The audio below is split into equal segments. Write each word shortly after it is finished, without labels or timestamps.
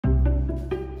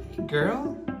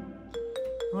Girl,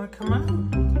 you wanna come out?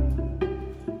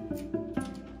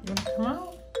 You wanna come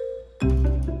out?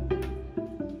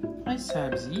 Hi,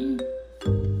 Sabzi.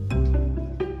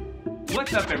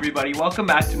 What's up, everybody? Welcome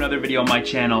back to another video on my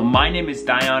channel. My name is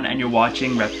Dion and you're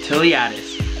watching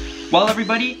Reptiliatus. Well,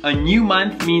 everybody, a new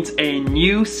month means a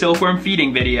new silkworm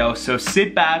feeding video. So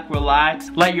sit back, relax,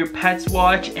 let your pets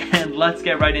watch, and let's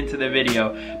get right into the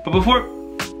video. But before...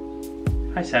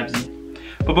 Hi, Sabzi.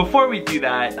 But before we do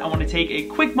that, I want to take a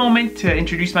quick moment to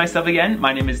introduce myself again.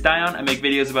 My name is Dion. I make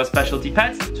videos about specialty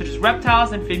pets, such as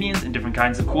reptiles, amphibians, and different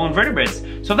kinds of cool invertebrates.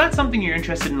 So if that's something you're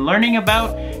interested in learning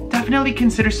about, definitely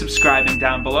consider subscribing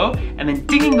down below, and then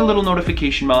dinging the little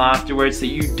notification bell afterwards so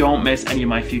you don't miss any of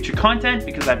my future content,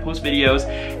 because I post videos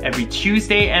every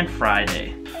Tuesday and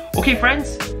Friday. Okay,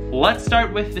 friends, let's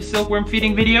start with the silkworm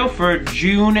feeding video for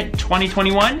June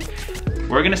 2021.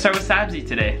 We're gonna start with Sabzi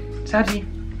today. Sabzi,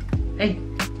 hey.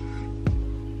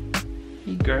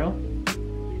 Hey, girl.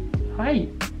 Hi.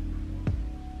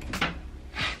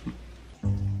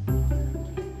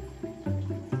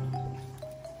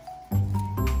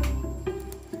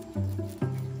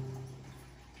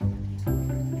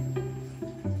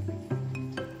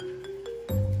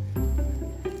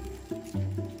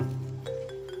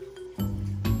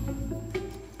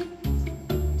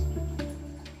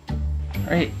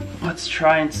 Alright, let's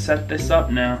try and set this up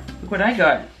now. Look what I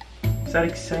got. Is that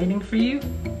exciting for you?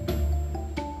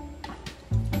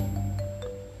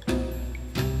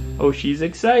 Oh, she's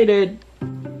excited.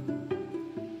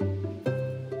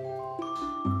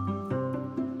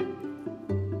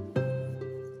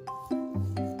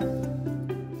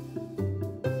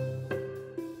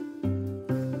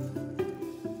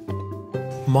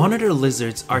 Monitor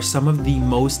lizards are some of the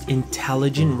most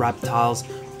intelligent reptiles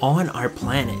on our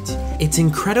planet. It's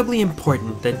incredibly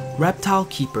important that reptile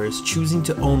keepers choosing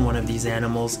to own one of these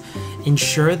animals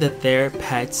ensure that their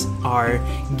pets are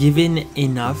given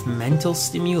enough mental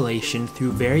stimulation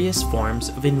through various forms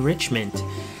of enrichment.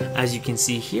 As you can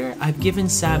see here, I've given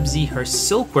Sabzi her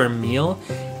silkworm meal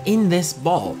in this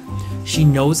ball. She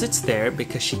knows it's there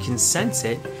because she can sense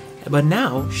it, but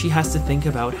now she has to think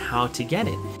about how to get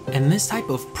it. And this type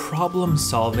of problem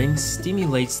solving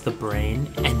stimulates the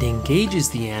brain and engages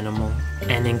the animal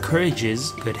and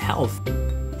encourages good health.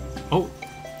 Oh,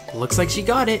 looks like she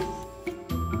got it.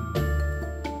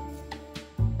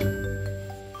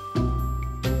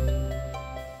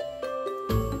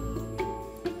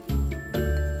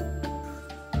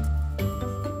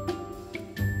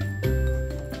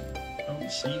 Oh,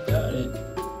 she got it.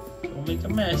 Don't make a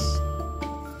mess.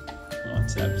 Come on,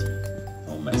 Sabzi.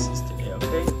 No messes today,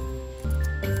 okay?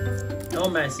 No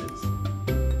messes.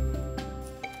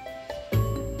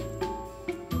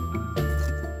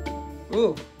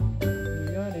 Ooh,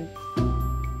 you got it.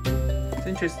 It's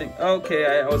interesting. Okay,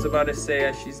 I was about to say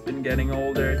as she's been getting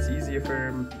older, it's easier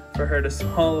for her to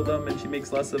swallow them and she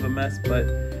makes less of a mess, but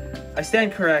I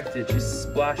stand corrected. She's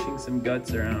splashing some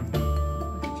guts around.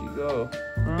 Where did you go?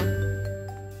 Huh?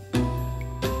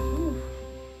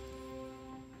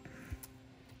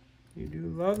 You do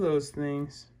love those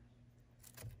things.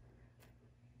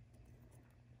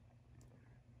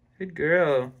 Good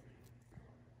girl.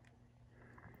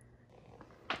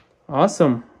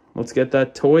 Awesome. Let's get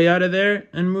that toy out of there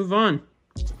and move on.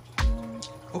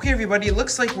 Okay, everybody, it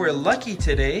looks like we're lucky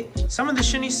today. Some of the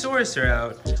Shinisaurus are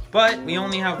out, but we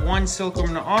only have one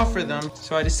silkworm to offer them.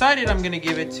 So I decided I'm gonna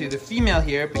give it to the female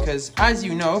here because, as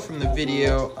you know from the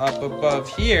video up above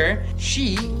here,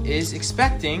 she is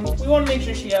expecting. We wanna make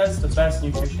sure she has the best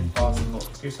nutrition possible.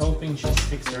 Here's hoping she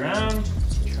sticks around.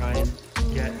 Try and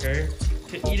get her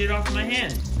to eat it off my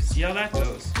hand. See how that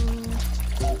goes.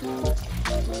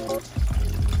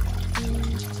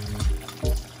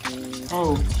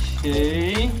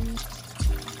 Okay.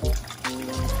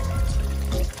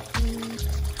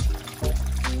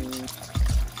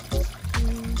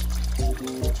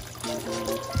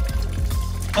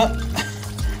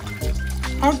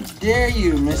 How dare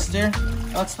you, mister?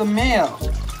 That's the male.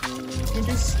 You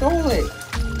just stole it.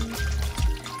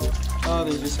 Oh,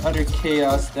 there's just utter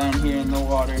chaos down here in the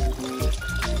water.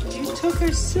 You took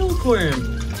her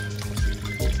silkworm.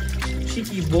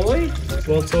 Cheeky boy.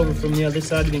 Well, it's over from the other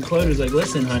side of the enclosure. It's like,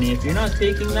 listen, honey, if you're not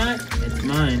taking that, it's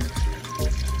mine.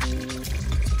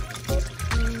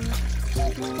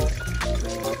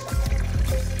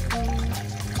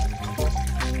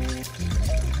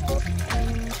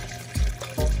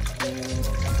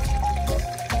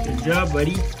 Good job,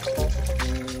 buddy.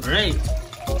 All right.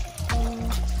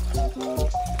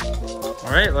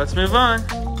 All right, let's move on.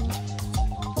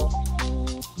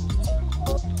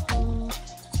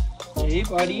 Hey,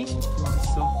 buddy.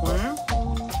 Silkworm.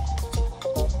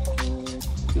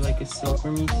 like a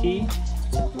silkworm, E.T?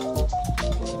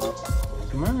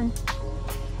 Come on.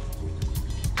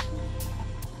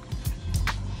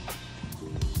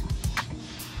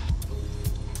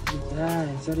 Look at that.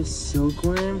 Is that a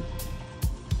silkworm?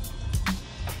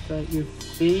 Is that your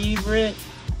favorite?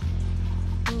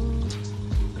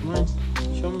 Come on,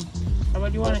 show me. How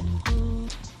about you want it?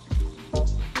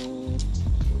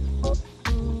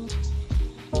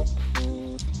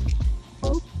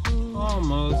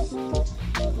 Almost.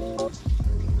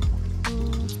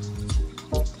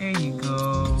 There you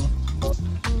go.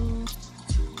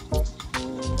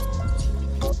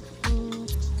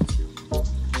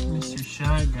 Mr.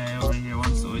 Shy Guy over here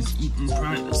wants to always eat in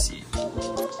privacy. Where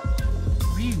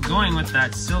are you going with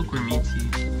that silkworm, E.T?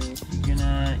 You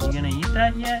gonna eat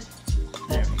that yet?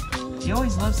 There we go. He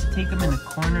always loves to take them in a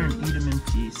corner and eat them in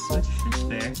peace, which is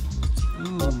fair.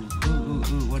 Ooh,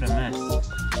 what a mess.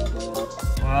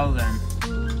 Well then,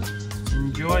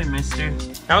 enjoy, mister.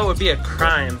 Now it would be a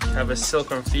crime to have a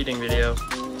silkworm feeding video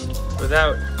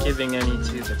without giving any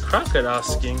to the crocodile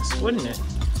skinks, wouldn't it?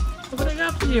 Look what I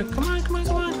got for you. Come on, come on,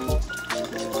 come on.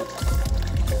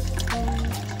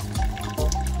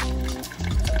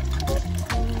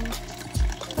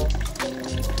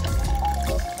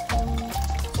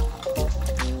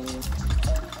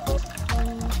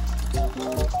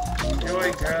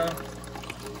 Enjoy, girl.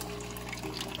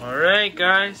 Alright,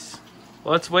 guys.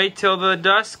 Let's wait till the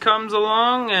dusk comes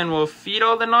along and we'll feed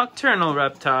all the nocturnal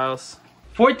reptiles.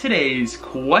 For today's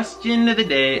question of the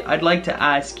day, I'd like to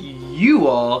ask you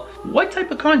all what type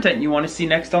of content you want to see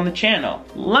next on the channel.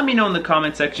 Let me know in the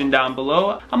comment section down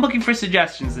below. I'm looking for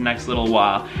suggestions the next little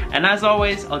while. And as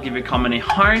always, I'll give your comment a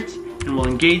heart and we'll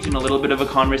engage in a little bit of a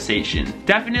conversation.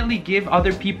 Definitely give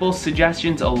other people's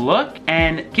suggestions a look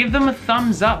and give them a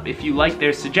thumbs up if you like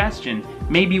their suggestion.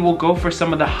 Maybe we'll go for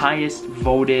some of the highest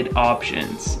voted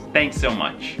options. Thanks so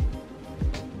much.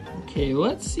 Okay,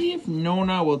 let's see if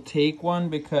Nona will take one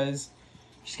because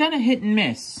she's kind of hit and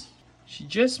miss. She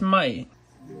just might.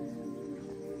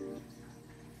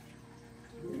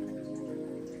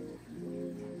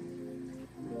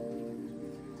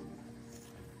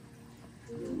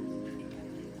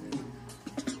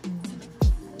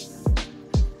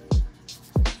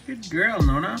 Good girl,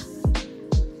 Nona.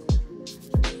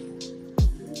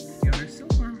 Got her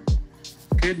silkworm.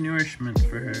 Good nourishment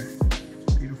for her.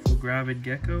 Beautiful gravid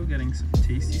gecko getting some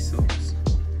tasty silks.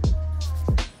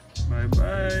 Bye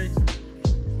bye.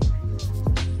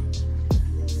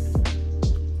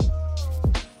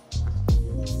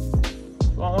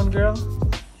 Want one, girl?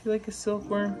 You like a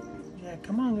silkworm? Yeah,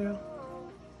 come on, girl.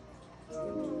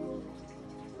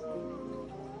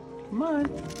 Come on.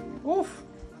 Oof.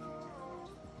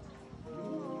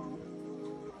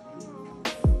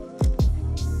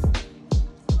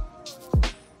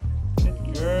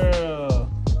 Good girl.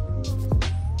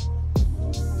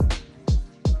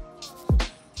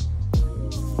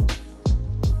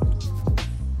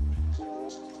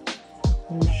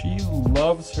 Oh, she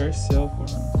loves her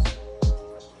silkworms.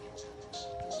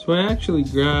 So I actually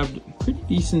grabbed a pretty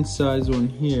decent sized one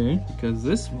here because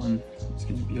this one is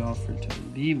going to be offered to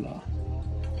Lealah.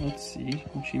 Let's see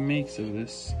what she makes of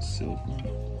this silkworm.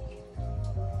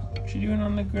 What you doing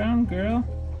on the ground, girl?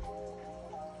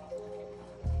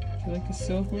 Do you like a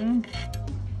silkworm?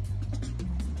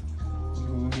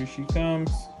 Oh, here she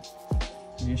comes.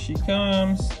 Here she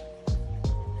comes.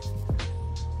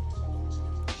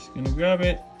 She's gonna grab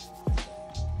it.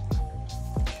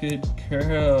 Good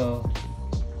girl.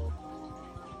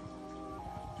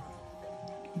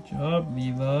 Good job,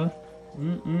 Lealah.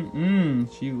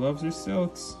 She loves her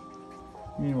silks.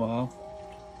 Meanwhile,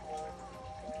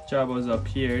 Jabo's up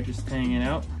here just hanging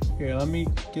out. Here, let me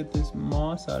get this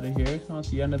moss out of here. It's not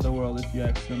the end of the world if you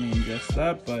accidentally ingest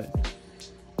that, but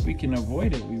if we can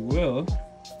avoid it, we will.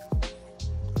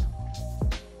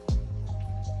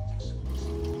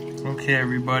 Okay,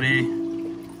 everybody.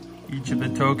 E.T the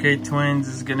Tokay Twins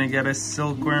is gonna get a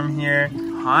silkworm here.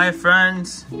 Hi,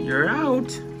 friends. You're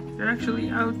out. You're actually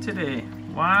out today.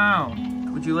 Wow.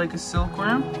 Would you like a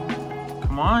silkworm?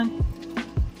 Come on.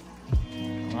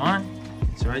 Come on.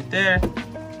 It's right there.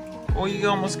 Oh, you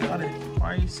almost got it.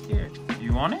 Why are you scared? Do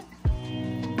you want it?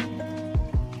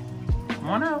 Come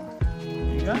on out.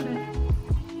 You got it.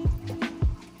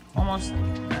 Almost.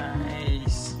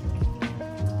 Nice.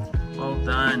 Well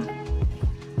done.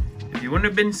 If you wouldn't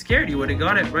have been scared, you would have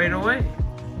got it right away.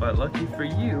 But lucky for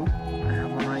you, I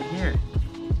have one right here.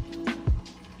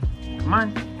 Come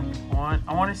on.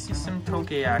 I want to see some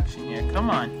Tokay action here.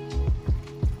 Come on.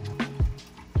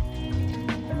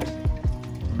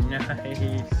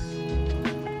 Nice.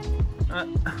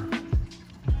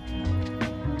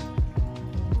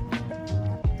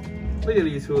 Look at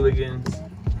these hooligans.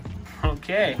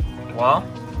 Okay, well,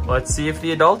 let's see if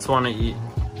the adults want to eat.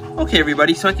 Okay,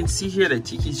 everybody, so I can see here that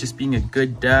Tiki's just being a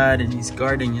good dad and he's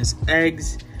guarding his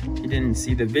eggs. If you didn't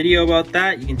see the video about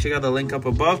that, you can check out the link up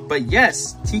above. But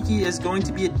yes, Tiki is going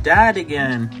to be a dad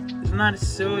again. Isn't that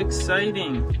so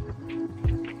exciting?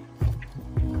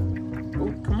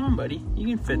 Oh, come on, buddy.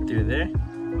 You can fit through there.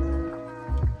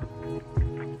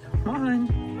 Come on.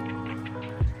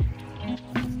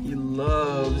 He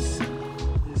loves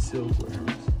his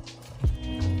silkworms.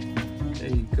 There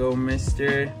you go,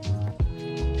 mister.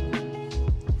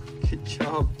 Good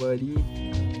job, buddy.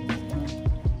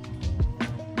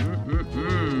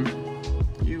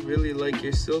 You really like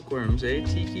your silkworms, eh,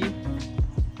 Tiki?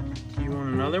 Do you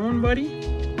want another one, buddy?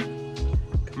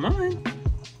 Come on.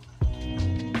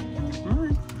 Come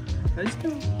on. Let's go.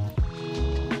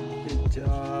 Good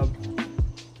job.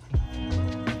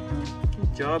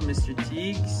 Good job, Mr.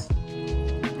 Teagues.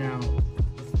 Now,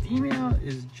 the female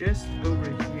is just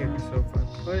over here, so if I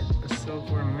put a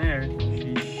silkworm there,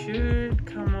 she should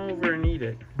come over and eat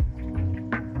it.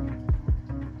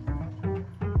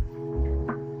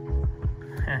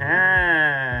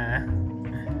 Haha!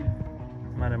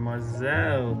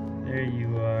 Mademoiselle, there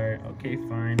you are. Okay,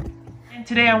 fine. And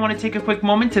today I want to take a quick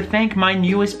moment to thank my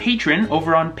newest patron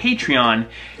over on Patreon.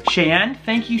 Cheyenne,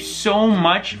 thank you so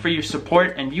much for your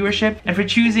support and viewership and for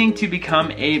choosing to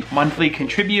become a monthly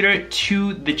contributor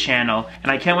to the channel.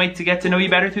 And I can't wait to get to know you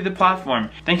better through the platform.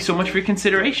 Thank you so much for your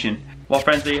consideration. Well,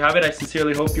 friends, there you have it. I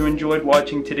sincerely hope you enjoyed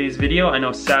watching today's video. I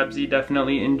know Sabzi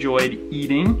definitely enjoyed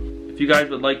eating. If you guys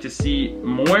would like to see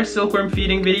more silkworm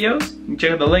feeding videos, you can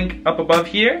check out the link up above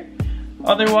here.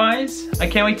 Otherwise, I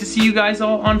can't wait to see you guys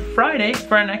all on Friday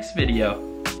for our next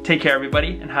video. Take care,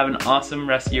 everybody, and have an awesome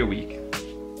rest of your week.